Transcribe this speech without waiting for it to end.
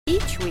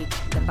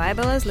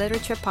Bible as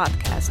Literature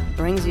podcast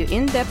brings you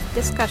in-depth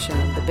discussion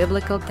of the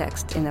biblical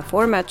text in a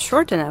format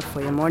short enough for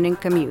your morning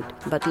commute,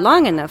 but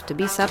long enough to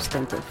be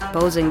substantive,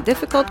 posing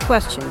difficult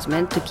questions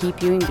meant to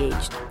keep you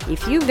engaged.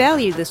 If you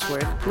value this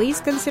work,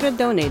 please consider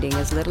donating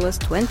as little as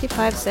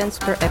 25 cents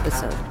per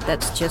episode.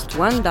 That's just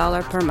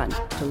 $1 per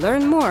month. To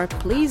learn more,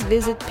 please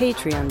visit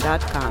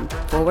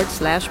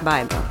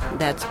patreon.com/Bible.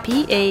 That's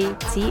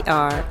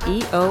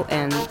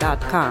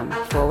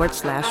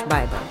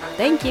patreon.com/Bible.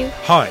 Thank you.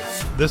 Hi,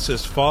 this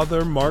is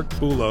Father Mark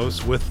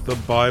Boulos with the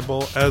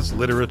Bible as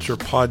Literature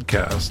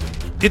podcast.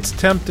 It's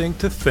tempting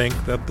to think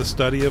that the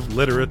study of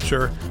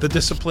literature, the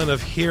discipline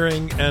of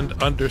hearing and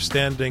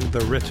understanding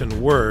the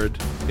written word,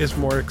 is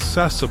more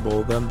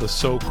accessible than the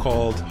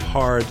so-called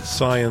hard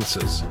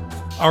sciences.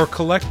 Our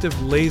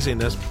collective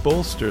laziness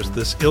bolsters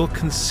this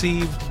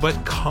ill-conceived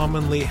but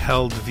commonly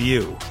held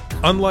view.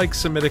 Unlike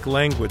Semitic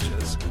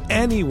languages,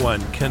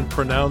 anyone can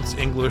pronounce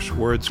English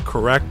words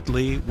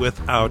correctly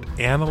without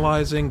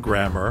analyzing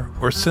grammar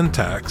or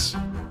syntax.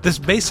 This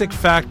basic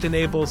fact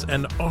enables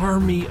an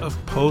army of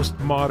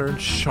postmodern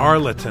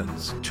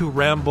charlatans to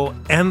ramble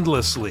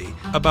endlessly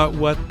about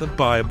what the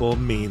Bible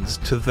means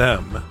to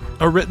them.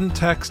 A written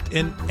text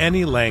in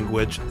any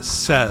language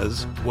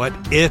says what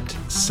it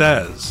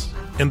says.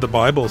 In the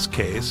Bible's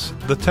case,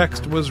 the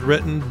text was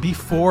written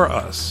before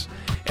us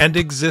and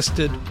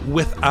existed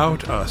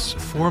without us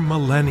for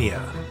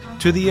millennia.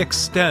 To the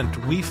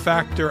extent we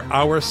factor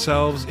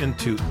ourselves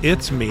into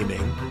its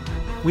meaning,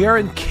 we are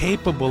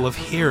incapable of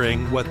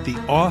hearing what the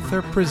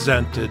author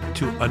presented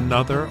to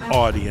another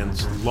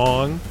audience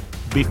long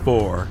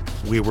before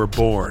we were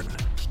born.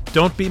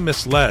 Don't be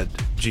misled,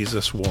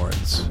 Jesus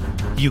warns.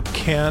 You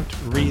can't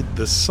read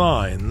the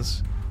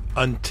signs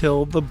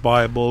until the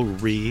Bible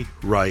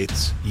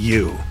rewrites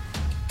you.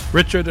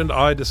 Richard and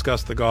I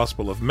discuss the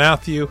Gospel of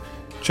Matthew,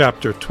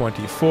 chapter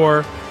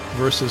 24,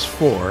 verses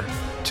 4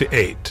 to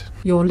 8.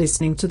 You're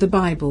listening to the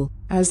Bible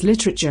as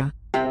Literature.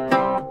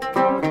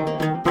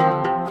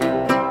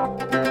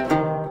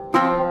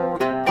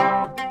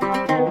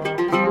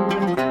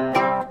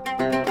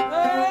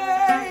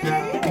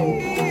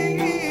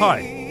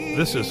 Hi,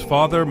 this is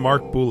Father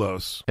Mark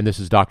Boulos. And this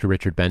is Dr.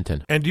 Richard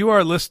Benton. And you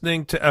are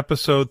listening to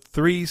episode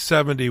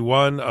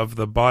 371 of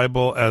the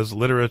Bible as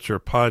Literature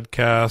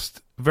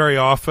podcast. Very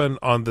often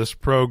on this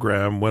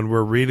program, when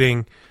we're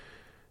reading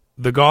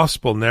the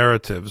gospel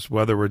narratives,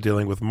 whether we're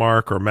dealing with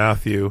Mark or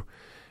Matthew,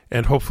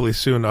 and hopefully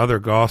soon other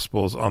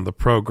gospels on the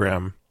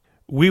program,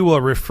 we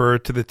will refer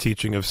to the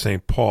teaching of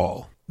St.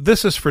 Paul.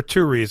 This is for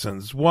two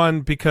reasons.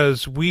 One,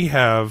 because we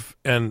have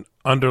an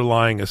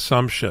underlying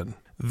assumption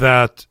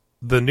that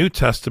the New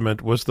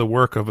Testament was the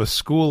work of a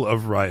school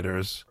of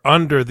writers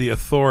under the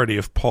authority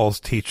of Paul's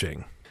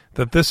teaching,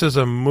 that this is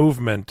a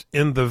movement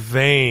in the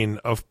vein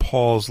of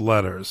Paul's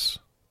letters.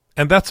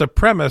 And that's a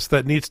premise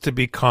that needs to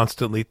be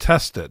constantly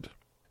tested.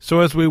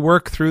 So as we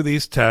work through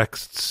these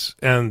texts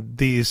and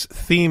these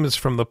themes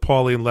from the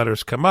Pauline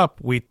letters come up,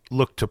 we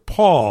look to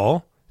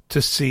Paul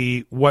to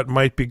see what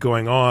might be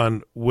going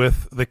on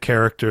with the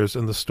characters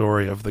in the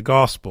story of the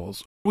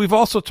Gospels. We've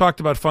also talked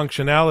about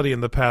functionality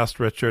in the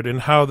past, Richard,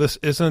 and how this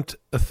isn't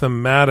a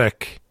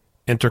thematic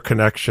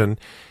interconnection.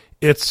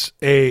 It's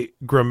a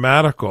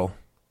grammatical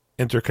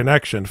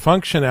interconnection.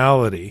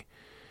 Functionality,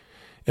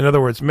 in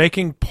other words,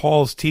 making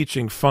Paul's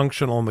teaching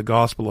functional in the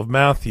Gospel of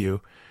Matthew,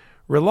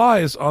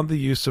 relies on the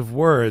use of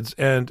words.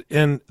 And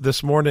in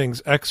this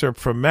morning's excerpt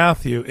from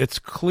Matthew, it's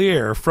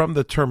clear from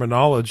the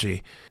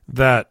terminology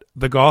that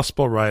the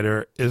Gospel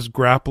writer is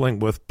grappling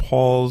with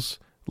Paul's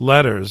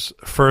letters,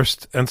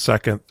 1st and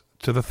 2nd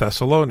to the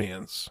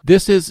Thessalonians.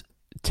 This is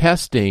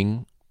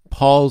testing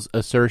Paul's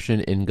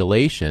assertion in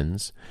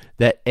Galatians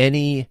that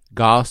any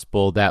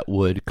gospel that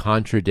would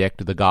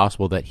contradict the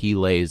gospel that he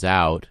lays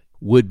out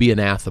would be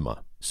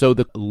anathema. So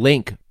the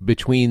link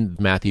between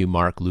Matthew,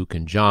 Mark, Luke,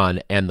 and John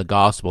and the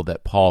gospel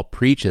that Paul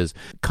preaches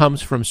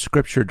comes from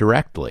Scripture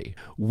directly.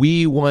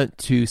 We want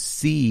to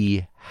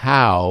see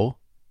how,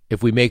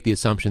 if we make the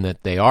assumption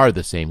that they are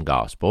the same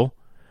gospel,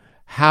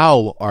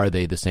 how are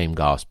they the same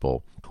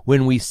gospel?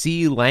 When we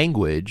see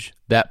language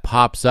that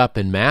pops up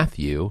in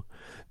Matthew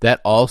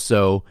that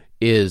also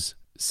is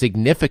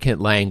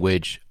significant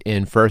language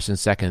in 1st and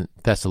 2nd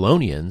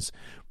Thessalonians,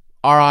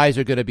 our eyes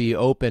are going to be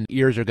open,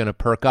 ears are going to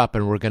perk up,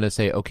 and we're going to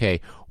say,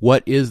 okay,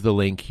 what is the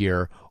link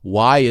here?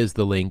 Why is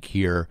the link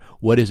here?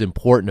 What is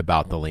important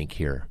about the link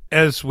here?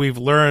 As we've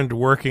learned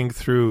working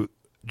through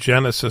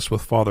Genesis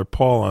with Father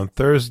Paul on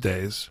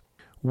Thursdays,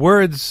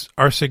 words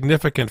are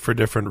significant for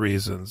different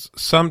reasons.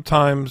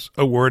 Sometimes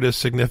a word is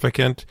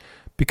significant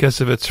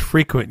because of its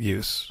frequent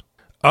use.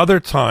 Other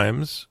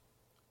times,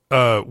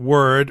 a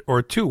word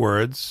or two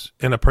words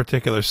in a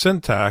particular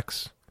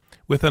syntax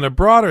within a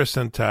broader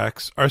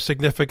syntax are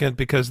significant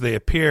because they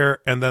appear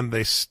and then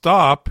they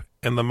stop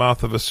in the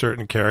mouth of a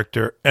certain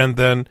character and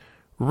then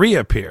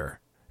reappear,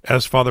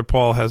 as Father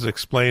Paul has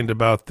explained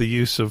about the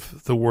use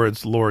of the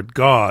words Lord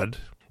God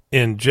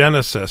in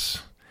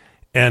Genesis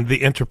and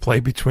the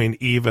interplay between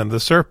Eve and the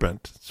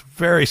serpent. It's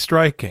very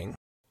striking.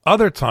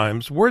 Other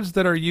times, words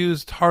that are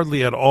used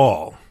hardly at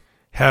all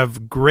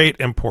have great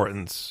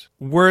importance.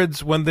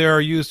 Words, when they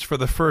are used for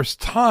the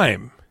first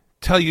time,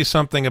 tell you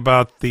something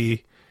about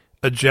the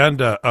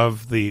agenda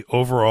of the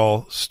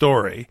overall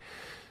story.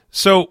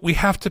 So we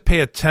have to pay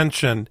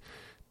attention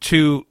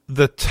to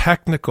the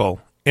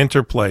technical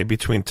interplay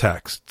between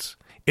texts.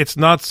 It's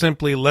not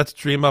simply let's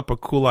dream up a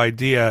cool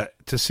idea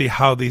to see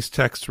how these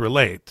texts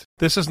relate.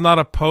 This is not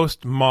a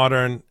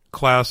postmodern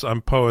class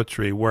on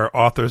poetry where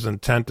author's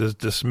intent is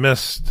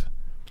dismissed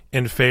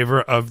in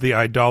favor of the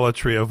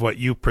idolatry of what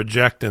you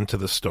project into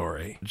the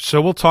story.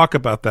 So we'll talk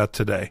about that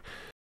today.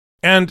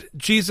 And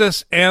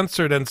Jesus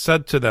answered and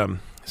said to them,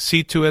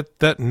 "See to it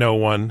that no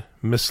one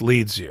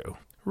misleads you."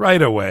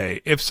 Right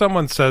away, if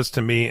someone says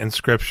to me in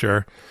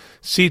Scripture,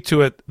 "See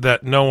to it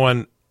that no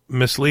one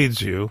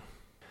misleads you,"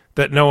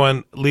 that no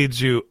one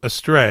leads you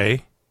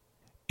astray,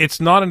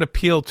 it's not an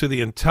appeal to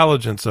the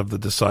intelligence of the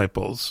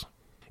disciples.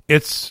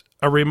 It's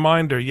a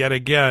reminder yet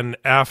again,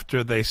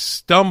 after they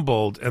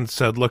stumbled and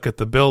said, "Look at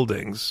the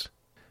buildings,"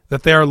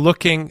 that they are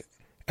looking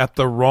at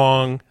the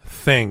wrong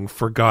thing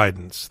for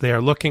guidance. They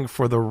are looking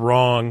for the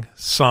wrong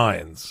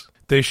signs.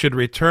 They should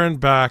return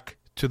back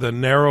to the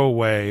narrow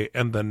way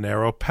and the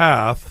narrow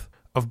path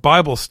of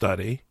Bible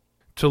study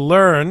to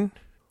learn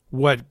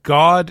what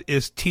God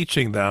is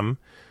teaching them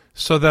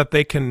so that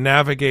they can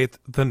navigate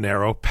the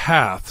narrow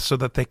path, so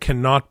that they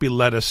cannot be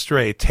led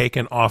astray,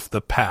 taken off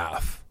the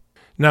path.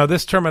 Now,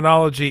 this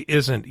terminology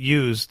isn't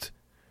used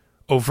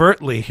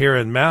overtly here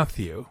in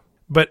Matthew,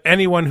 but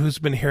anyone who's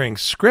been hearing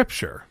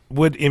Scripture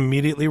would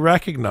immediately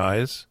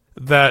recognize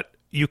that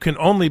you can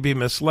only be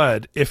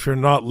misled if you're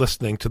not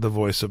listening to the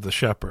voice of the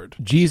shepherd.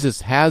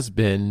 Jesus has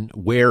been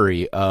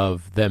wary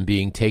of them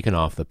being taken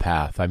off the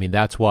path. I mean,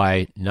 that's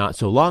why not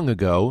so long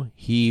ago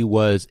he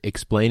was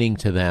explaining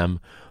to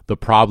them the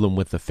problem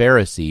with the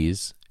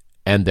Pharisees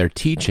and their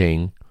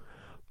teaching,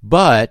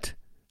 but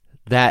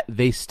that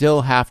they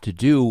still have to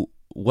do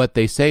what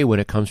they say when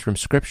it comes from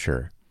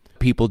Scripture.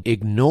 People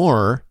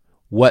ignore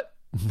what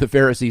the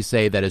Pharisees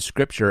say that is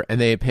Scripture,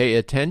 and they pay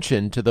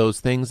attention to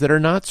those things that are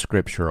not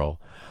scriptural.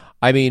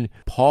 I mean,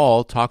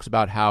 Paul talks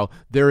about how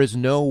there is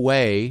no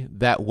way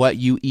that what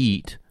you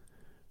eat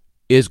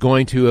is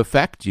going to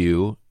affect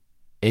you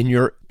in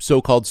your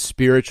so-called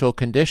spiritual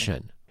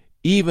condition,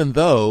 even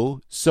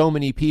though so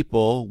many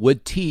people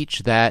would teach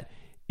that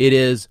it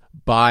is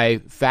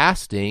by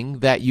fasting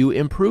that you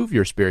improve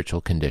your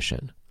spiritual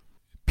condition.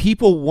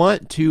 People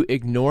want to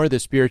ignore the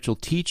spiritual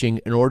teaching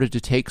in order to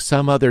take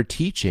some other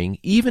teaching,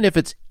 even if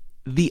it's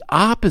the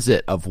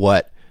opposite of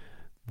what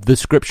the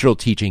scriptural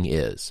teaching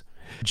is.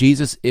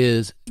 Jesus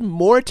is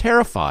more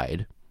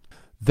terrified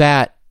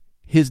that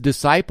his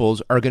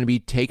disciples are going to be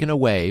taken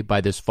away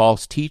by this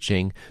false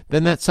teaching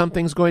than that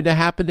something's going to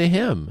happen to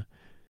him.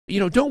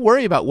 Don't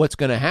worry about what's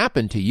going to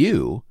happen to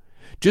you.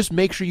 Just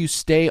make sure you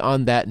stay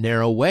on that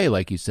narrow way,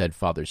 like you said,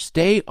 Father.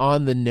 Stay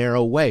on the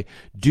narrow way.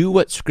 Do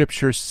what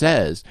Scripture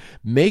says.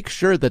 Make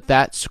sure that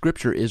that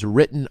Scripture is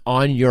written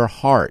on your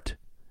heart.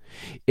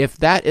 If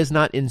that is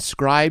not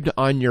inscribed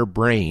on your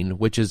brain,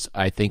 which is,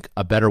 I think,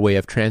 a better way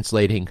of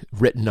translating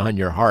written on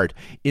your heart,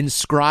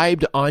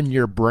 inscribed on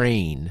your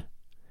brain,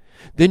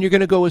 then you're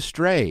going to go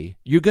astray.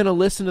 You're going to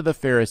listen to the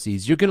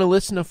Pharisees. You're going to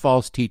listen to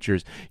false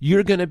teachers.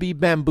 You're going to be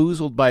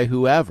bamboozled by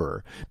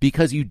whoever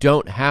because you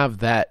don't have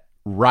that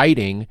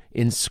writing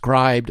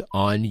inscribed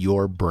on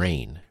your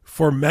brain.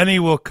 For many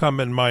will come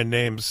in my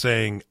name,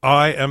 saying,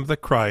 "I am the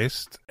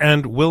Christ,"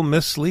 and will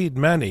mislead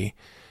many.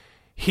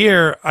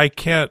 Here, I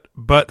can't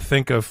but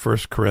think of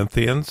 1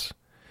 Corinthians,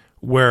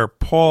 where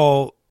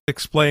Paul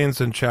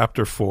explains in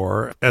chapter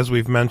 4, as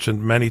we've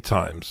mentioned many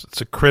times,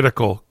 it's a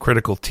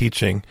critical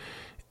teaching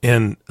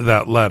in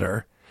that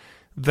letter,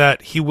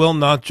 that he will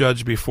not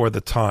judge before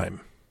the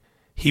time.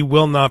 He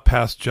will not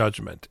pass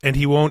judgment, and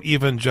he won't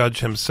even judge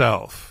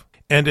himself.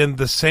 And in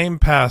the same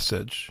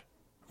passage,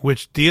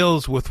 which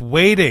deals with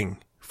waiting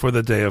for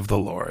the day of the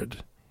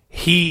Lord,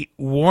 he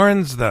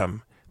warns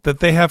them that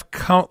they have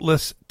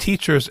countless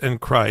teachers in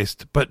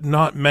Christ, but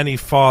not many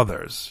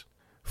fathers.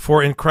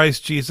 For in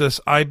Christ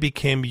Jesus I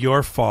became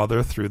your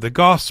father through the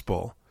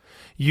gospel.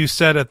 You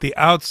said at the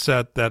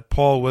outset that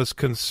Paul was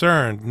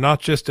concerned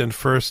not just in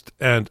 1st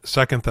and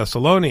 2nd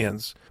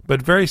Thessalonians,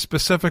 but very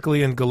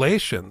specifically in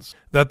Galatians,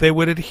 that they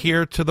would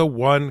adhere to the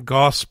one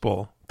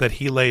gospel that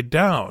he laid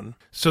down.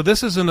 So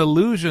this is an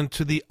allusion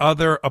to the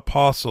other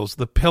apostles,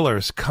 the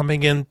pillars,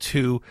 coming in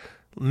to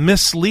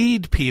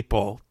mislead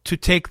people, to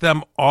take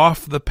them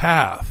off the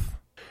path.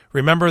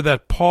 Remember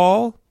that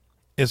Paul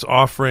is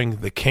offering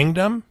the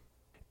kingdom,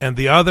 and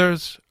the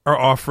others are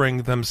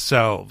offering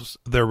themselves,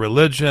 their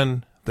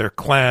religion, their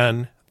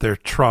clan, their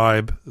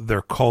tribe,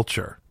 their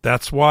culture.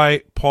 That's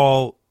why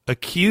Paul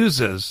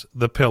accuses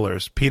the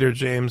pillars, Peter,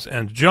 James,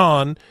 and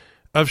John,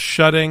 of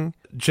shutting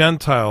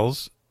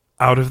Gentiles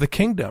out of the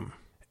kingdom.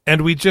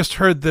 And we just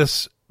heard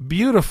this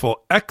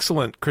beautiful,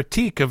 excellent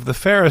critique of the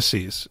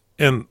Pharisees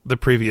in the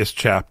previous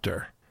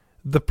chapter.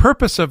 The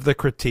purpose of the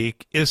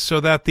critique is so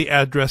that the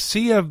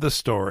addressee of the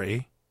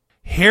story,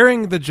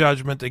 hearing the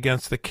judgment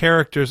against the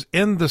characters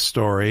in the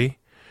story,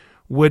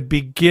 would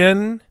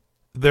begin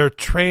their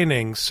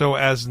training so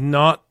as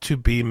not to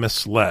be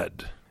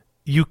misled.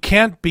 You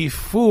can't be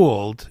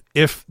fooled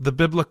if the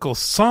biblical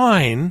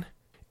sign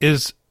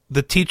is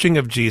the teaching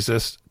of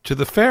Jesus to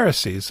the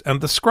Pharisees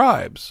and the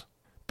scribes,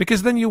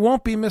 because then you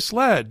won't be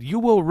misled. You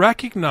will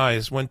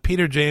recognize when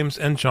Peter, James,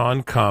 and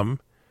John come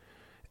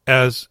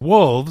as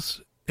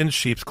wolves in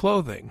sheep's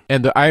clothing.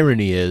 And the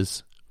irony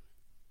is,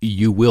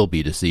 you will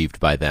be deceived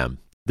by them.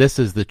 This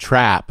is the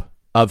trap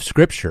of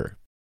Scripture.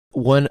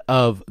 One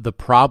of the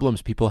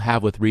problems people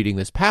have with reading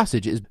this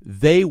passage is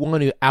they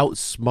want to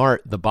outsmart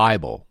the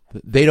Bible.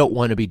 They don't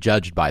want to be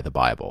judged by the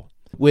Bible.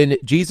 When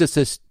Jesus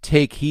says,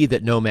 "Take heed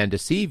that no man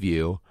deceive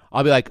you,"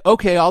 I'll be like,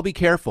 okay, I'll be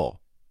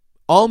careful.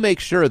 I'll make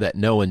sure that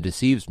no one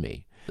deceives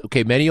me.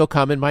 Okay, many will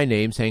come in my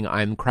name saying,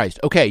 "I'm Christ."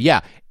 Okay,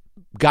 yeah,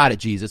 got it,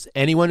 Jesus.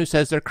 Anyone who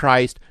says they're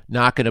Christ,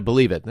 not going to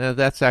believe it. Now,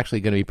 that's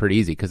actually going to be pretty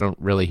easy because I don't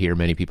really hear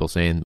many people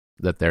saying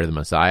that they're the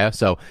Messiah.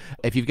 So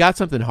if you've got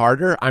something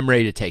harder, I'm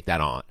ready to take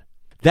that on.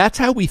 That's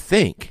how we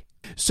think.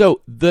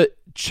 So the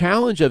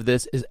challenge of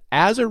this is,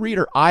 as a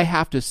reader, I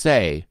have to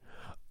say,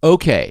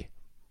 okay,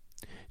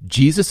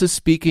 Jesus is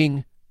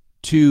speaking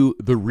to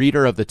the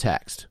reader of the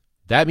text.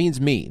 That means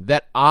me,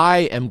 that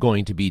I am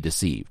going to be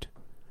deceived.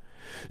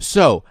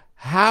 So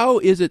how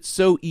is it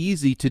so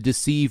easy to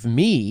deceive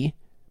me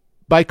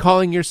by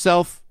calling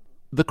yourself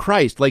the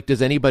Christ? Like,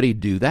 does anybody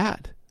do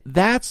that?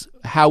 That's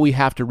how we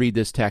have to read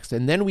this text.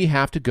 And then we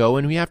have to go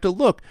and we have to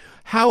look.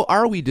 How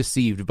are we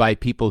deceived by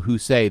people who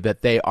say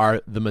that they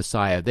are the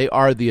Messiah? They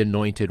are the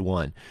anointed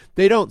one.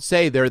 They don't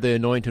say they're the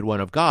anointed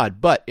one of God,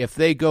 but if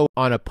they go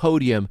on a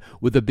podium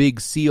with a big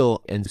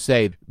seal and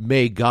say,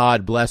 "May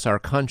God bless our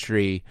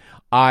country,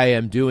 I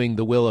am doing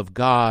the will of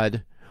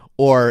God,"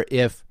 or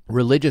if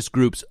religious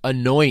groups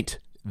anoint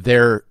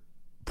their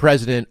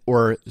president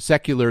or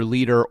secular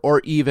leader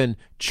or even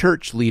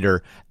church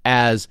leader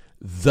as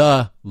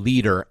the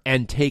leader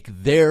and take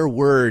their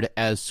word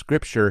as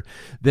Scripture,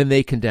 then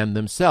they condemn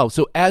themselves.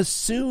 So as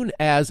soon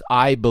as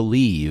I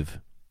believe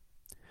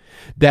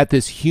that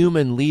this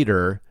human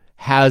leader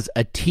has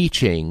a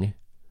teaching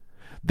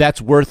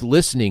that's worth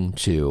listening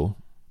to,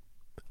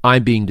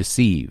 I'm being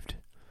deceived.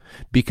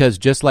 Because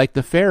just like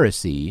the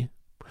Pharisee,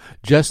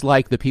 just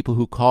like the people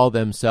who call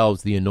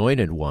themselves the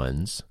anointed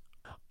ones,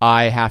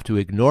 I have to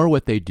ignore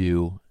what they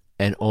do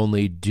and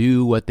only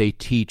do what they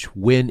teach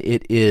when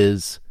it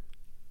is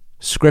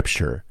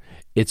Scripture.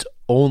 It's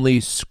only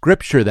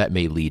Scripture that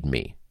may lead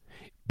me.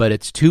 But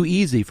it's too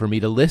easy for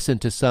me to listen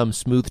to some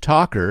smooth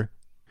talker,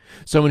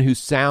 someone who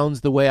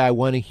sounds the way I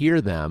want to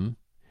hear them,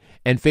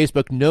 and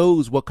Facebook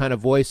knows what kind of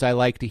voice I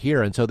like to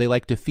hear, and so they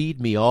like to feed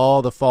me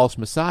all the false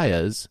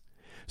messiahs,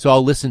 so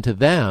I'll listen to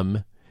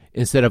them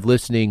instead of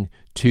listening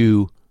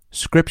to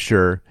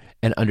Scripture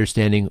and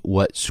understanding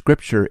what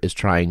Scripture is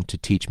trying to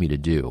teach me to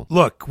do.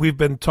 Look, we've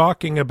been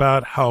talking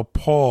about how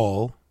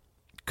Paul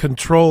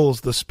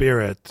controls the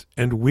Spirit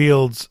and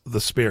wields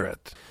the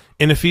Spirit.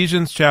 In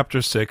Ephesians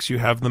chapter 6, you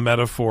have the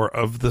metaphor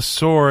of the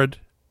sword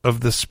of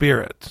the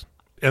Spirit.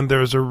 And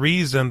there's a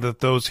reason that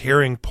those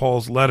hearing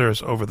Paul's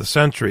letters over the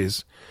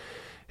centuries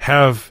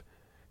have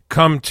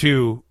come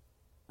to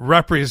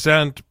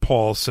represent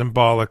Paul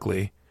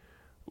symbolically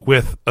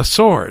with a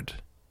sword.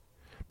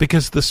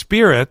 Because the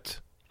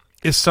Spirit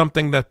is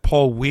something that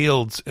Paul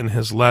wields in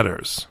his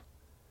letters.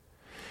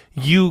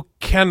 You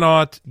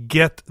cannot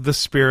get the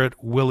Spirit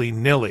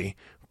willy-nilly.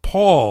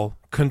 Paul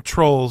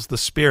controls the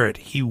Spirit.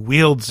 He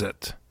wields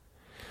it.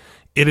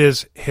 It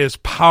is his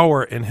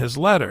power in his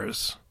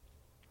letters.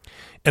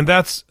 And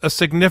that's a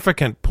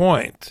significant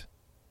point,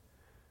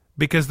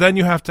 because then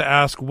you have to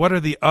ask, what are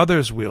the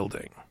others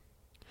wielding?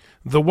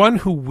 The one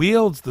who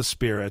wields the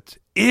Spirit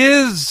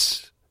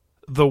is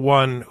the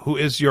one who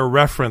is your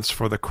reference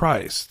for the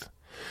Christ.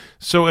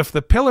 So if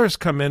the pillars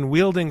come in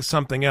wielding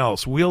something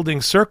else,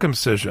 wielding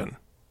circumcision,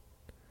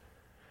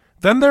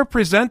 then they're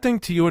presenting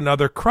to you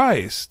another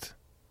Christ.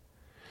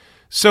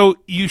 So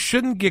you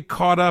shouldn't get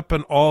caught up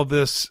in all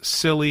this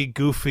silly,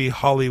 goofy,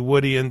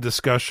 Hollywoodian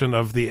discussion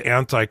of the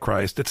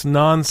Antichrist. It's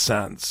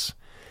nonsense.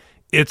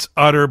 It's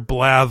utter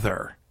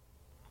blather.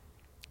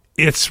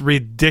 It's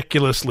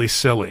ridiculously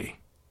silly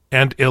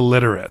and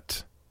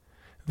illiterate.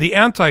 The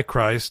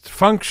Antichrist,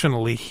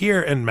 functionally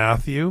here in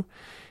Matthew,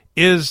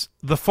 is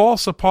the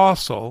false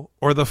apostle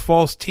or the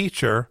false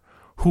teacher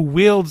who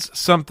wields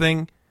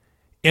something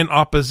in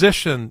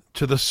opposition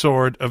to the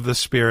sword of the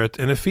Spirit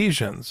in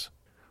Ephesians,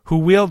 who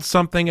wields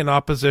something in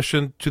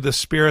opposition to the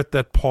Spirit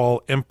that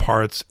Paul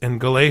imparts in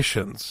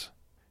Galatians.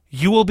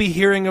 You will be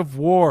hearing of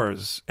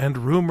wars and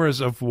rumors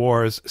of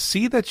wars.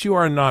 See that you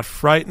are not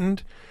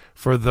frightened,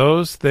 for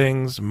those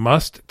things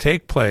must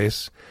take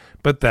place,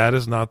 but that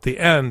is not the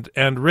end.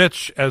 And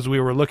Rich, as we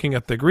were looking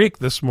at the Greek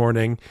this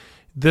morning,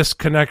 this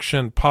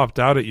connection popped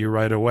out at you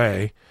right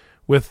away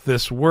with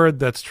this word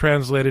that's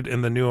translated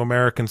in the New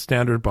American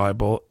Standard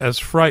Bible as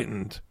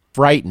frightened.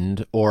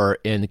 frightened, or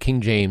in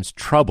King James,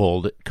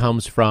 troubled,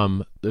 comes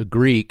from the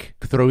Greek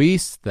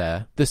throiste,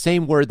 the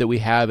same word that we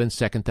have in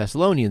 2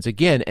 Thessalonians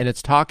again, and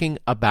it's talking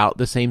about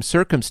the same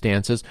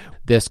circumstances,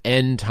 this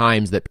end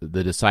times that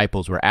the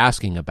disciples were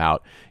asking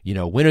about.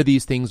 When are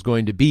these things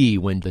going to be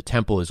when the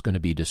temple is going to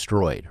be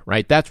destroyed,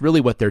 right? That's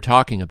really what they're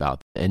talking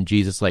about. And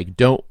Jesus,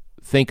 don't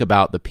think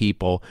about the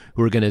people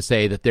who are going to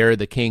say that they're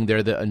the king,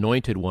 they're the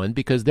anointed one,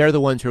 because they're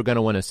the ones who are going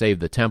to want to save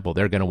the temple.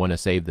 They're going to want to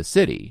save the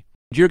city.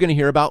 You're going to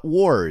hear about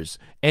wars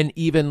and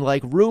even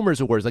rumors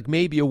of wars,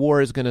 maybe a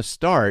war is going to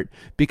start,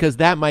 because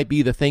that might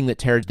be the thing that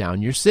tears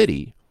down your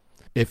city.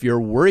 If you're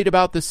worried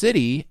about the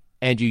city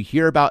and you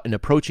hear about an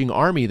approaching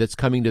army that's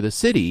coming to the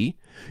city,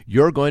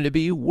 you're going to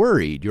be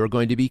worried. You're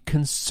going to be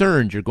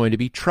concerned. You're going to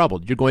be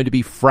troubled. You're going to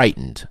be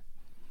frightened.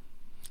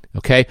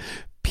 Okay?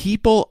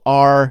 People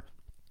are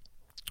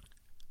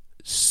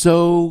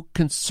so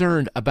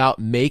concerned about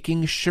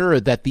making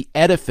sure that the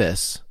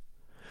edifice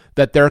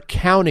that they're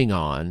counting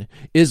on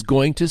is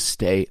going to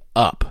stay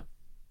up.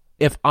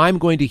 If I'm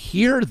going to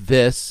hear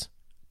this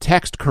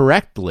text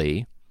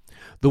correctly,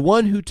 the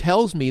one who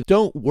tells me,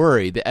 don't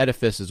worry, the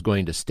edifice is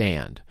going to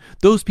stand.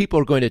 Those people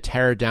are going to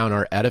tear down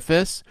our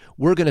edifice.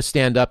 We're going to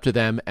stand up to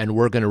them and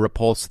we're going to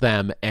repulse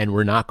them and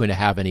we're not going to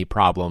have any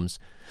problems.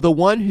 The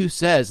one who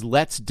says,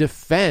 let's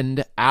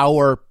defend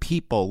our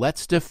people,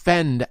 let's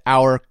defend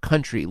our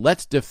country,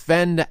 let's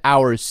defend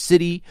our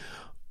city,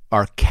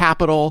 our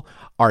capital,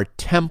 our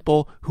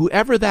temple,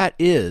 whoever that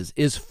is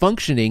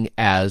functioning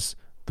as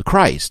the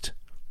Christ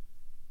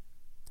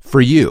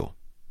for you.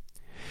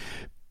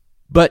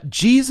 But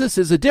Jesus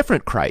is a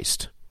different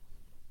Christ.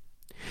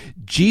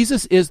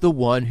 Jesus is the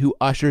one who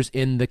ushers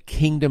in the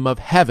kingdom of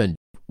heaven.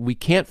 We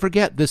can't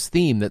forget this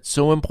theme that's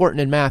so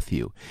important in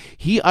Matthew.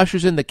 He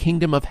ushers in the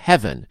kingdom of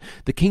heaven.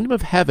 The kingdom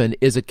of heaven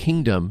is a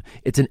kingdom,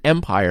 it's an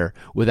empire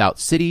without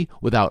city,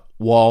 without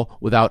wall,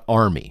 without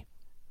army.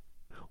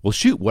 Well,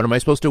 shoot, what am I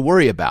supposed to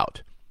worry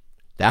about?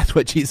 That's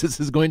what Jesus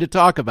is going to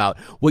talk about,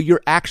 what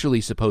you're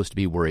actually supposed to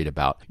be worried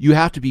about. You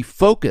have to be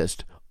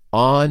focused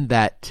on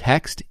that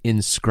text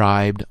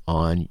inscribed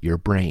on your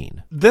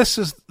brain. This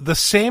is the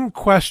same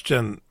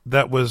question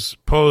that was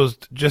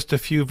posed just a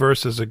few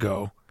verses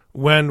ago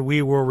when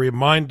we were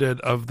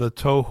reminded of the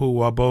tohu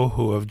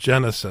wabohu of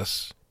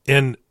Genesis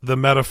in the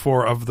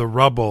metaphor of the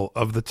rubble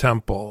of the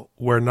temple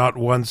where not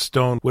one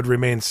stone would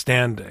remain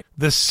standing.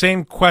 This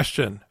same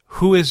question,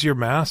 who is your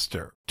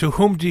master? To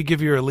whom do you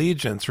give your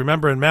allegiance?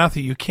 Remember in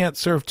Matthew, you can't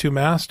serve two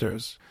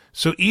masters.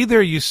 So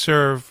either you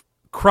serve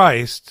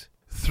Christ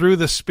through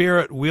the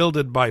Spirit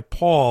wielded by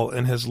Paul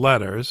in his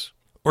letters,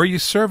 or you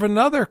serve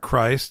another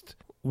Christ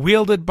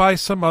wielded by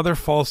some other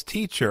false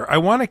teacher. I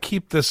want to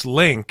keep this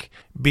link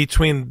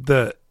between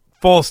the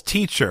false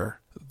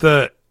teacher,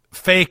 the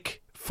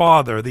fake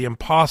father, the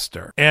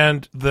imposter,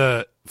 and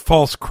the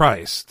false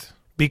Christ,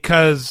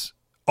 because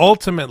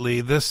ultimately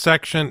this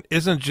section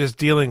isn't just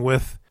dealing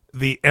with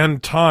the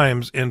end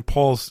times in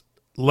Paul's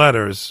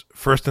letters,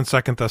 1st and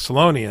 2nd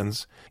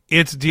Thessalonians.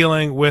 It's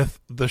dealing with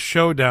the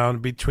showdown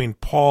between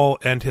Paul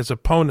and his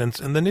opponents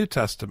in the New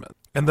Testament.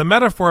 And the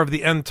metaphor of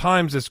the end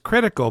times is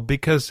critical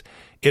because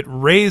it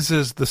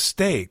raises the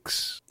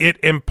stakes. It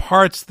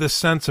imparts the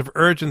sense of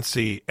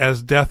urgency,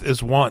 as death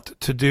is wont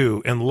to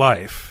do in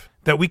life,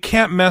 that we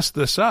can't mess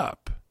this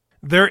up.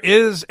 There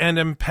is an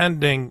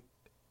impending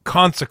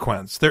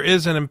consequence. There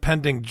is an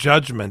impending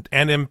judgment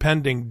and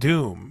impending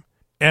doom.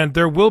 And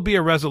there will be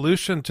a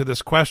resolution to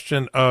this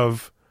question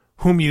of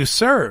whom you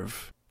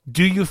serve.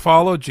 Do you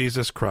follow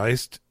Jesus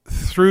Christ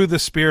through the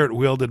Spirit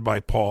wielded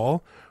by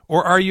Paul?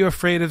 Or are you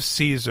afraid of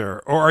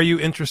Caesar? Or are you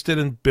interested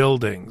in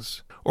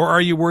buildings? Or are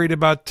you worried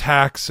about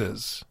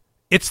taxes?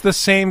 It's the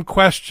same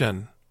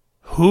question.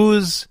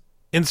 Whose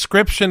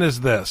inscription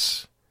is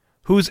this?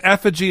 Whose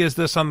effigy is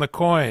this on the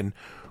coin?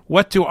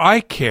 What do I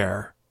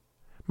care?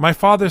 My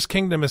Father's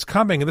kingdom is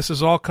coming, and this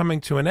is all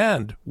coming to an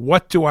end.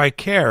 What do I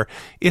care?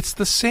 It's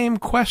the same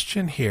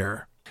question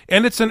here.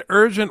 And it's an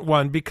urgent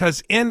one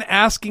because in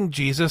asking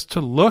Jesus to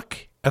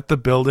look at the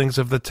buildings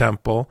of the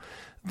temple,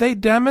 they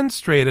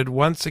demonstrated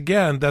once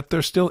again that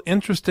they're still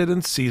interested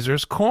in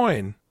Caesar's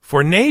coin.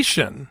 For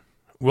nation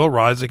will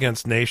rise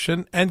against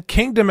nation, and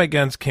kingdom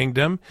against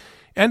kingdom,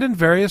 and in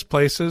various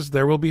places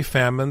there will be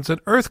famines and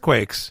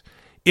earthquakes.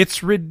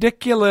 It's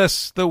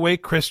ridiculous the way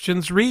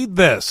Christians read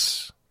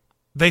this.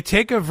 They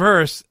take a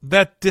verse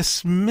that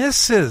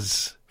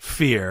dismisses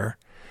fear,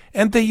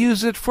 and they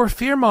use it for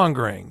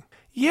fear-mongering.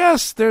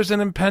 Yes, there's an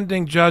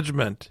impending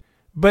judgment,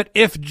 but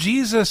if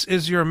Jesus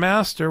is your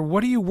master,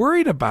 what are you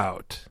worried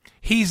about?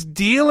 He's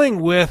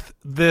dealing with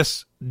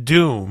this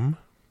doom,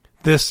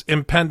 this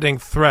impending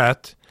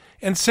threat,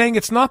 and saying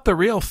it's not the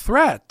real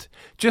threat,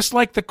 just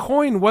like the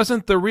coin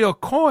wasn't the real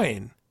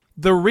coin.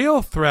 The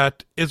real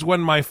threat is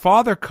when my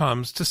Father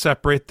comes to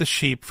separate the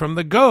sheep from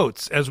the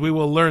goats, as we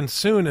will learn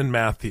soon in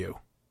Matthew.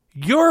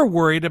 You're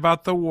worried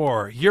about the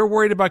war. You're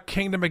worried about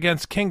kingdom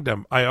against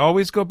kingdom. I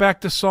always go back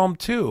to Psalm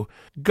 2.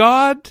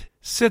 God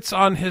sits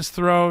on his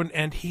throne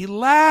and he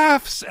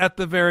laughs at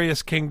the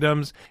various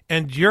kingdoms,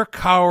 and you're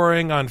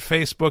cowering on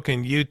Facebook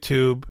and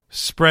YouTube,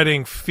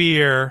 spreading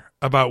fear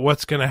about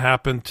what's going to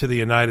happen to the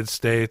United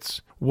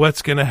States,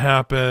 what's going to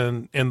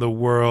happen in the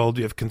world.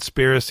 You have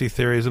conspiracy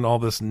theories and all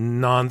this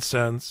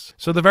nonsense.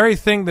 So the very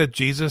thing that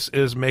Jesus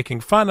is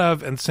making fun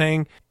of and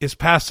saying is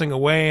passing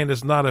away and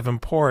is not of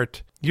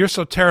import, you're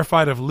so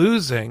terrified of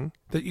losing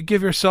that you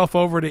give yourself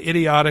over to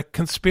idiotic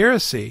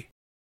conspiracy.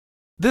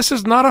 This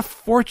is not a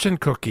fortune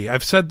cookie.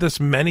 I've said this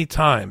many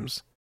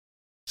times.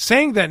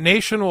 Saying that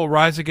nation will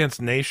rise against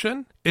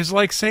nation is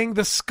like saying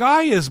the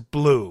sky is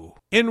blue.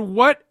 In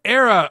what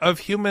era of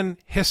human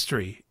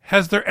history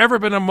has there ever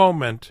been a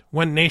moment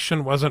when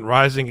nation wasn't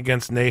rising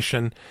against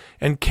nation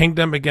and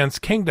kingdom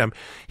against kingdom?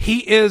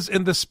 He is,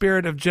 in the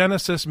spirit of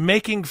Genesis,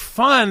 making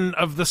fun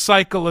of the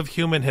cycle of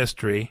human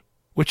history,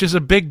 which is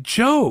a big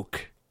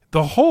joke.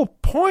 The whole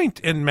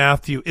point in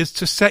Matthew is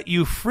to set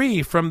you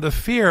free from the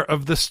fear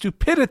of the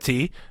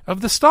stupidity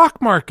of the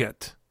stock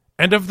market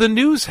and of the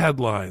news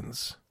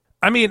headlines.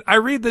 I mean, I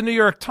read the New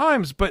York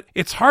Times, but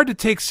it's hard to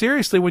take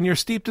seriously when you're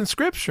steeped in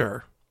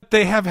Scripture.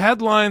 They have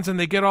headlines and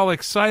they get all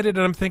excited,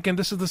 and I'm thinking,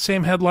 this is the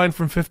same headline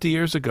from 50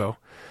 years ago.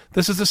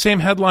 This is the same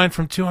headline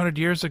from 200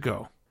 years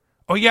ago.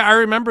 Oh yeah, I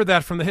remember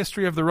that from the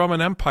history of the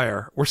Roman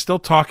Empire. We're still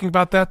talking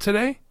about that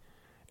today?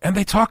 And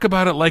they talk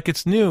about it like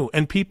it's new,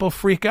 and people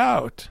freak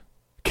out.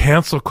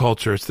 Cancel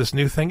culture, it's this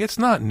new thing. It's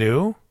not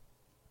new.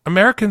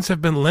 Americans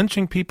have been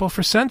lynching people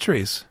for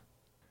centuries.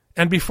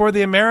 And before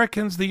the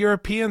Americans, the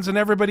Europeans and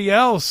everybody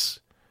else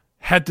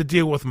had to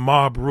deal with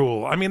mob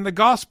rule. I mean, the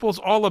gospel's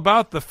all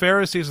about the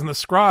Pharisees and the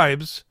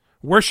scribes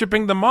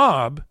worshiping the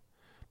mob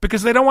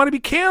because they don't want to be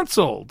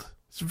canceled.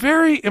 It's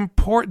very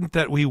important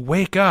that we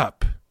wake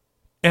up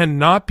and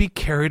not be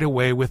carried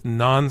away with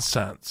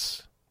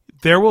nonsense.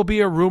 There will be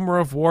a rumor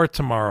of war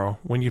tomorrow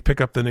when you pick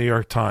up the New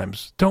York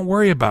Times. Don't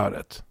worry about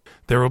it.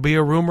 There will be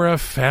a rumor of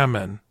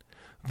famine.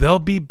 There'll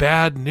be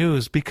bad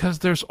news because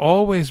there's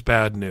always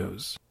bad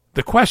news.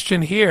 The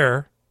question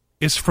here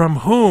is, from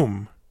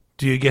whom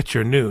do you get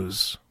your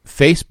news?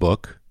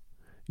 Facebook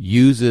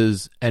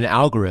uses an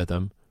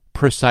algorithm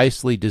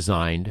precisely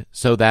designed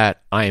so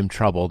that I am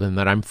troubled and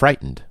that I'm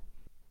frightened.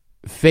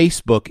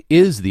 Facebook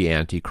is the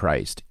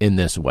Antichrist in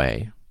this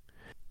way.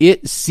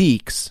 It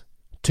seeks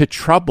to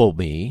trouble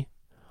me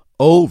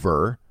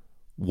over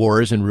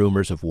wars and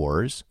rumors of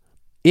wars.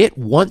 It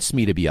wants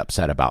me to be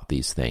upset about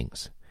these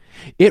things.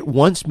 It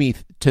wants me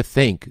to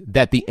think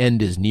that the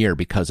end is near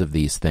because of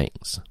these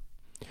things.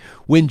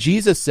 When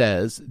Jesus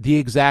says the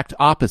exact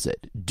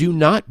opposite, do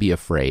not be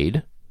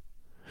afraid,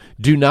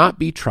 do not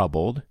be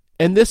troubled,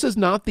 and this is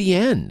not the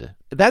end.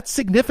 That's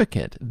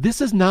significant. This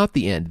is not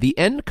the end. The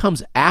end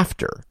comes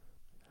after.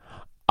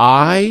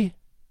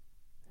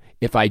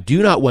 If I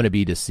do not want to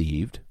be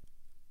deceived,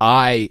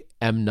 I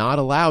am not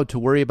allowed to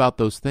worry about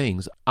those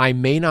things. I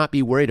may not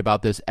be worried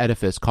about this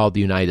edifice called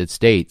the United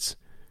States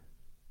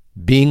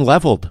being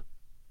leveled.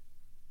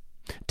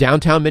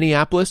 Downtown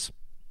Minneapolis,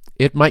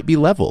 it might be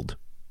leveled.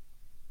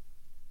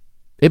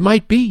 It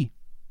might be.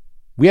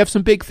 We have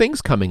some big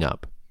things coming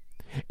up.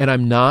 And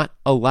I'm not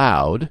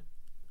allowed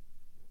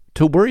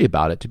to worry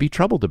about it, to be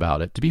troubled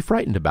about it, to be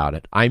frightened about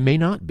it. I may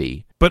not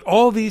be. But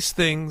all these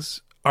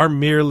things are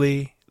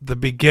merely the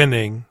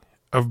beginning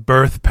of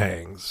birth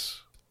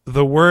pangs.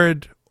 The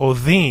word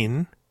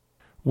odin,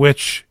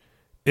 which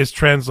is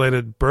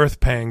translated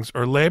birth pangs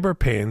or labor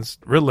pains,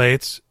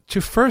 relates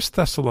to 1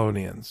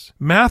 Thessalonians.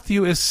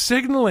 Matthew is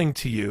signaling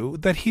to you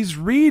that he's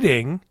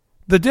reading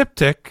the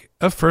diptych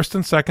of 1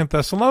 and 2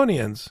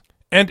 Thessalonians.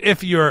 And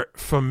if you're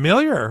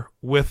familiar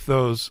with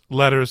those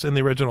letters in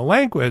the original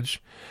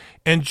language,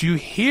 and you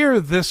hear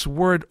this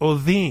word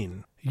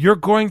odin, you're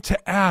going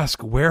to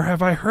ask, where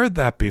have I heard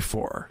that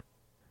before?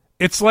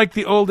 It's like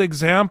the old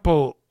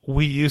example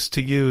we used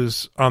to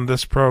use on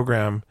this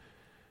program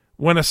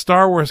when a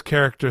Star Wars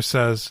character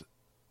says,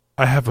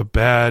 I have a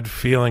bad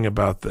feeling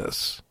about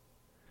this.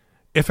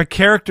 If a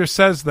character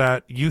says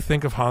that, you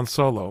think of Han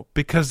Solo,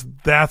 because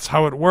that's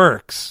how it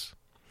works.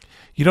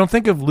 You don't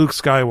think of Luke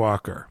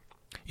Skywalker.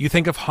 You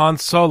think of Han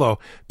Solo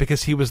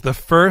because he was the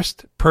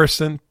first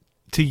person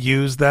to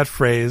use that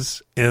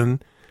phrase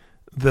in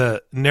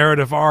the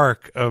narrative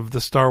arc of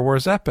the Star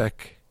Wars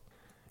epic.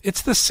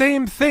 It's the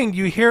same thing.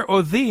 You hear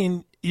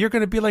Odin, you're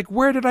going to be like,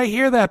 where did I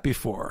hear that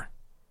before?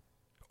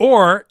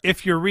 Or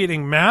if you're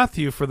reading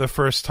Matthew for the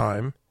first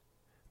time,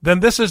 then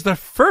this is the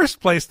first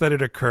place that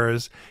it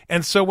occurs.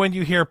 And so when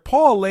you hear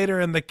Paul later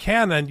in the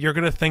canon, you're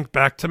going to think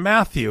back to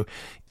Matthew.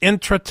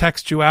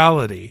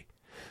 Intratextuality.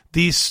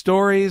 These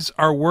stories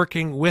are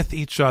working with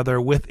each other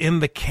within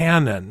the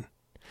canon.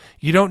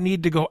 You don't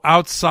need to go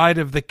outside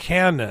of the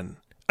canon.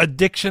 A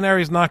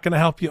dictionary is not going to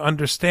help you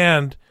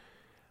understand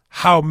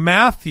how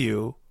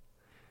Matthew,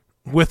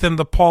 within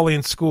the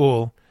Pauline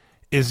school,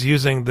 is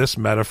using this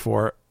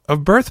metaphor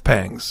of birth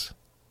pangs.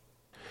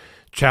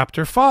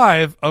 Chapter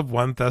 5 of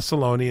 1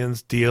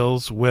 Thessalonians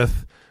deals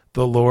with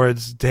the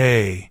Lord's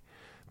Day,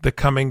 the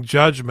coming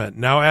judgment.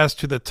 Now as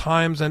to the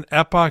times and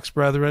epochs,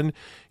 brethren,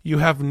 you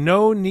have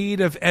no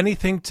need of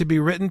anything to be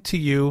written to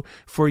you,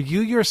 for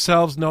you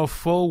yourselves know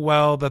full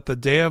well that the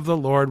day of the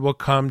Lord will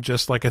come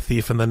just like a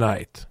thief in the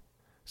night.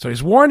 So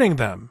he's warning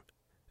them.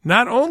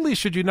 Not only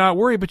should you not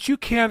worry, but you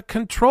can't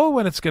control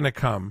when it's going to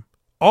come.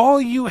 All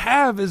you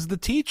have is the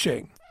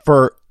teaching.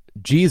 For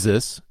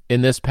Jesus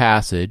in this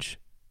passage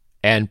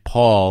and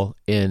Paul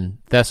in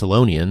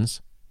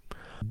Thessalonians,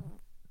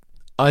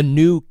 a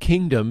new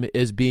kingdom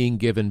is being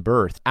given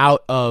birth.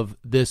 Out of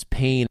this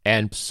pain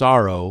and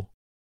sorrow,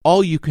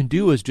 all you can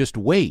do is just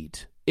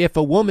wait. If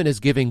a woman is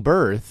giving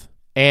birth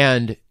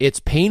and it's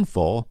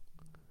painful,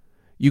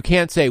 you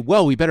can't say,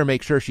 well, we better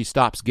make sure she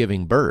stops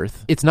giving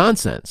birth. It's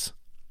nonsense.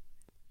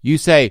 You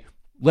say,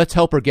 let's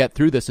help her get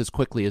through this as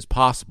quickly as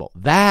possible.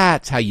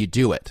 That's how you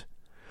do it.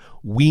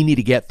 We need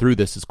to get through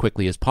this as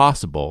quickly as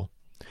possible,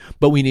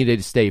 but we need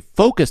to stay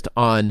focused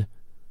on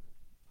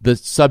the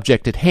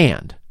subject at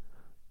hand.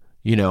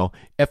 You know,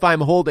 if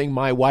I'm holding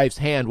my wife's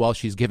hand while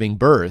she's giving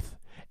birth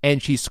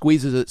and she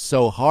squeezes it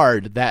so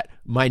hard that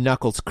my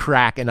knuckles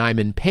crack and I'm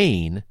in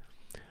pain,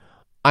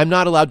 I'm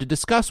not allowed to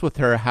discuss with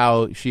her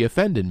how she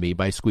offended me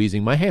by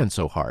squeezing my hand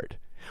so hard.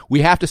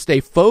 We have to stay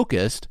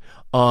focused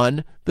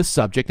on the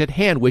subject at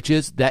hand, which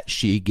is that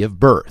she give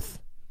birth.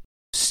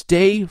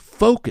 Stay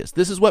focused.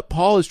 This is what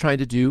Paul is trying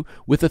to do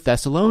with the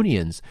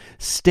Thessalonians.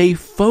 Stay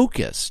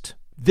focused.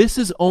 This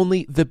is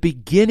only the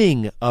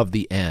beginning of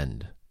the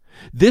end.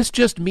 This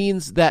just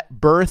means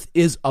that birth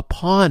is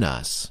upon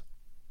us.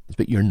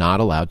 But you're not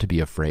allowed to be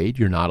afraid.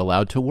 You're not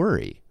allowed to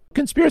worry.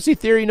 Conspiracy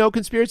theory, no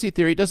conspiracy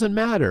theory, it doesn't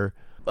matter.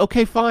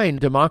 Okay, fine,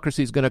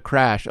 democracy is going to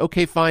crash.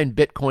 Okay, fine,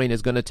 Bitcoin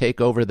is going to take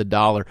over the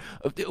dollar.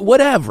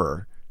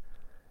 Whatever.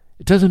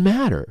 It doesn't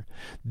matter.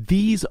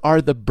 These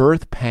are the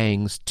birth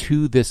pangs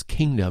to this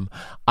kingdom.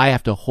 I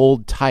have to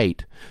hold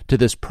tight to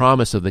this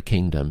promise of the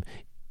kingdom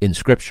in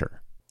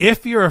Scripture.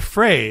 If you're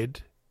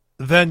afraid,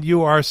 then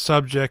you are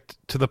subject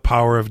to the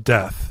power of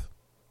death,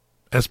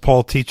 as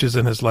Paul teaches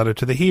in his letter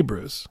to the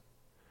Hebrews.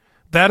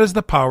 That is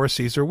the power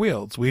Caesar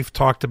wields. We've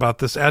talked about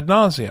this ad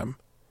nauseum.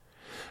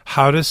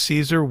 How does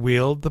Caesar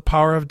wield the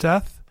power of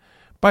death?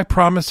 By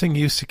promising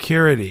you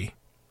security.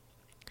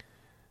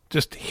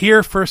 Just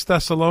hear 1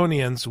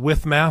 Thessalonians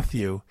with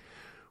Matthew.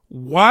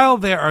 While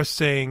they are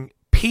saying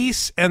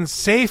peace and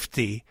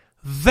safety,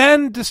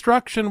 then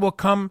destruction will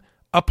come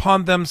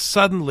upon them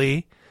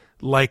suddenly,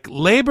 like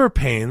labor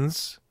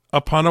pains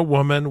upon a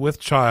woman with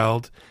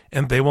child,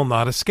 and they will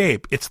not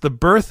escape. It's the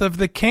birth of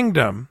the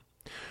kingdom,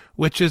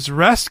 which is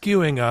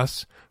rescuing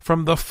us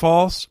from the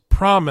false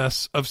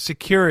promise of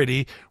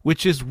security,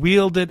 which is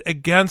wielded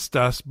against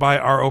us by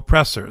our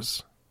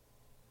oppressors.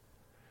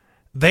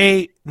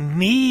 They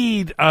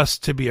need us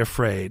to be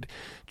afraid.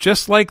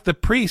 Just like the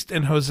priest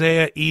in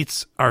Hosea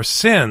eats our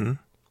sin,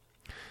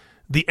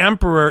 the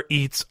emperor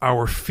eats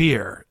our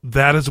fear.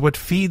 That is what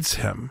feeds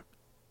him.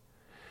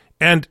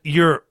 And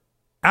you're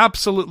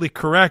absolutely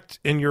correct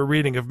in your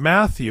reading of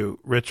Matthew,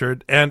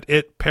 Richard, and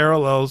it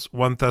parallels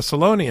 1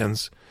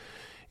 Thessalonians.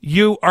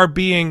 You are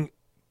being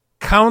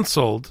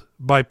counseled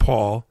by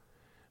Paul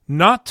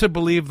not to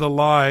believe the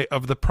lie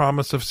of the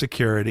promise of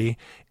security,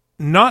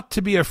 not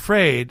to be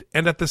afraid,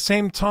 and at the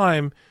same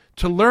time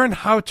to learn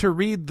how to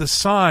read the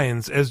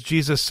signs, as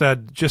Jesus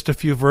said just a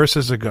few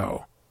verses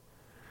ago.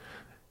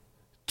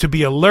 To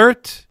be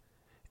alert,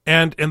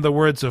 and in the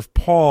words of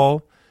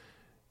Paul,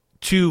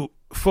 to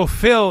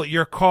fulfill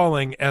your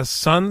calling as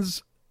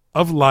sons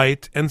of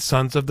light and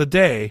sons of the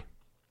day.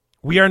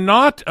 We are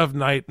not of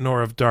night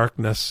nor of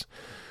darkness,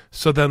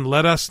 so then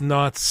let us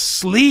not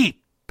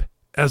sleep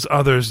as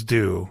others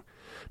do,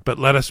 but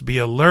let us be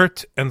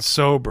alert and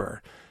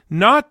sober,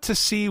 not to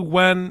see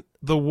when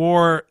the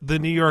war the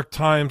New York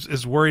Times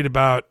is worried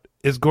about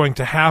is going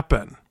to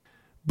happen,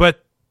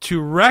 but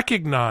to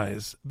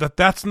recognize that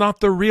that's not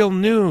the real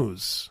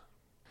news.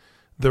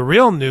 The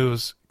real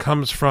news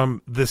comes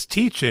from this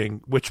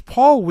teaching, which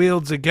Paul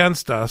wields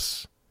against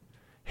us,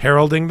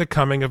 heralding the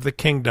coming of the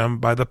kingdom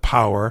by the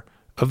power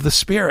of the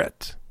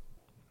Spirit.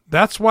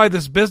 That's why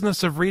this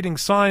business of reading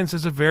signs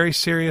is a very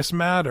serious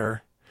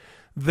matter.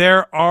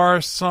 There are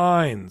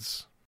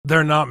signs.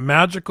 They're not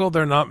magical,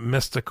 they're not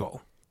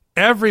mystical.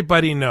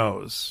 Everybody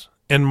knows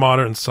in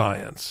modern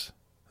science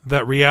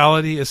that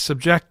reality is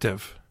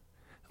subjective.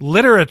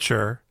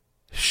 Literature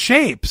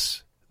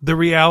shapes the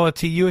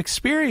reality you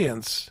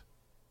experience.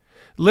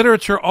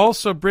 Literature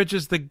also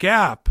bridges the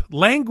gap.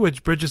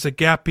 Language bridges a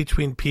gap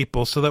between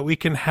people so that we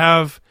can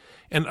have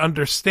an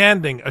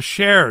understanding, a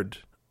shared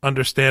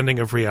understanding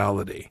of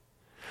reality.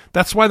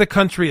 That's why the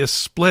country is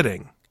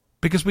splitting,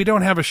 because we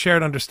don't have a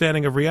shared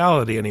understanding of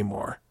reality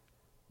anymore.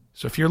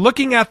 So if you're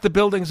looking at the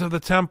buildings of the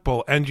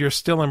temple and you're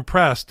still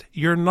impressed,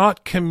 you're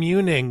not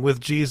communing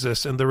with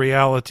Jesus and the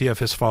reality of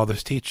his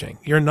Father's teaching.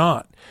 You're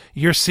not.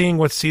 You're seeing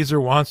what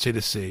Caesar wants you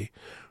to see.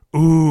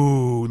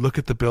 Ooh, look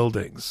at the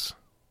buildings.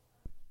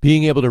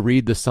 Being able to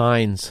read the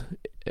signs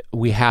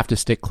we have to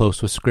stick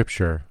close with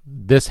Scripture.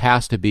 This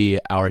has to be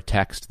our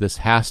text. This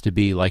has to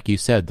be, like you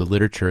said, the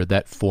literature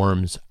that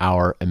forms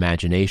our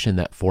imagination,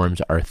 that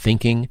forms our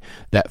thinking,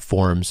 that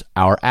forms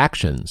our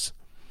actions.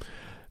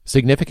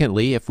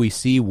 Significantly, if we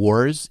see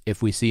wars,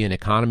 if we see an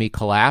economy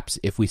collapse,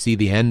 if we see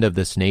the end of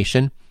this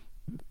nation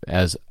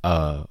as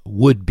a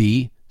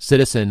would-be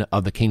citizen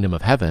of the kingdom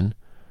of heaven,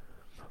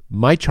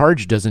 my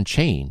charge doesn't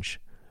change.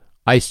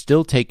 I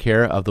still take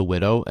care of the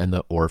widow and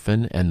the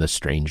orphan and the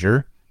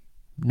stranger,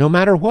 no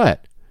matter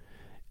what.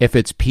 If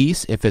it's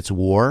peace, if it's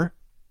war,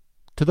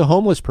 to the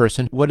homeless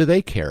person, what do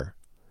they care?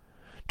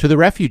 To the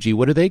refugee,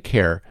 what do they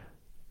care?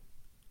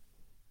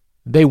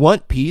 They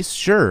want peace,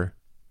 sure.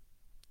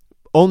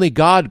 Only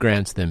God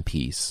grants them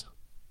peace.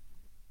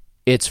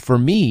 It's for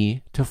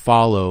me to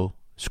follow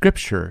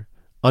Scripture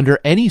under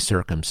any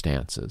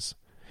circumstances.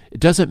 It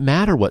doesn't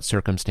matter what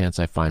circumstance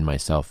I find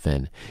myself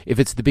in. If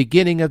it's the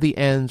beginning of the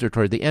ends or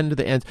toward the end of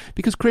the ends,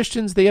 because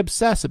Christians, they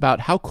obsess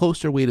about how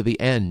close are we to the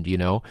end,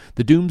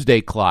 the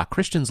doomsday clock.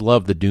 Christians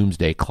love the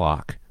doomsday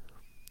clock.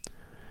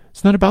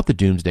 It's not about the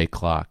doomsday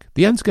clock.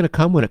 The end's going to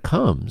come when it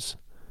comes.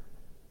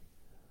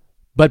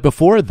 But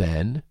before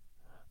then,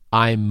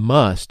 I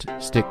must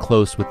stick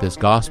close with this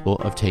gospel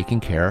of taking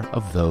care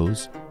of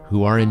those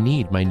who are in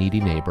need, my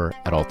needy neighbor,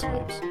 at all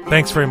times.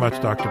 Thanks very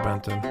much, Dr.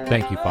 Benton.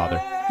 Thank you, Father.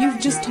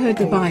 You've just heard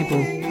the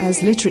Bible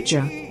as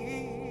literature.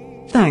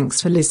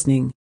 Thanks for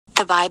listening.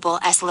 The Bible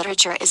as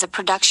Literature is a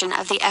production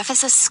of the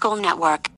Ephesus School Network.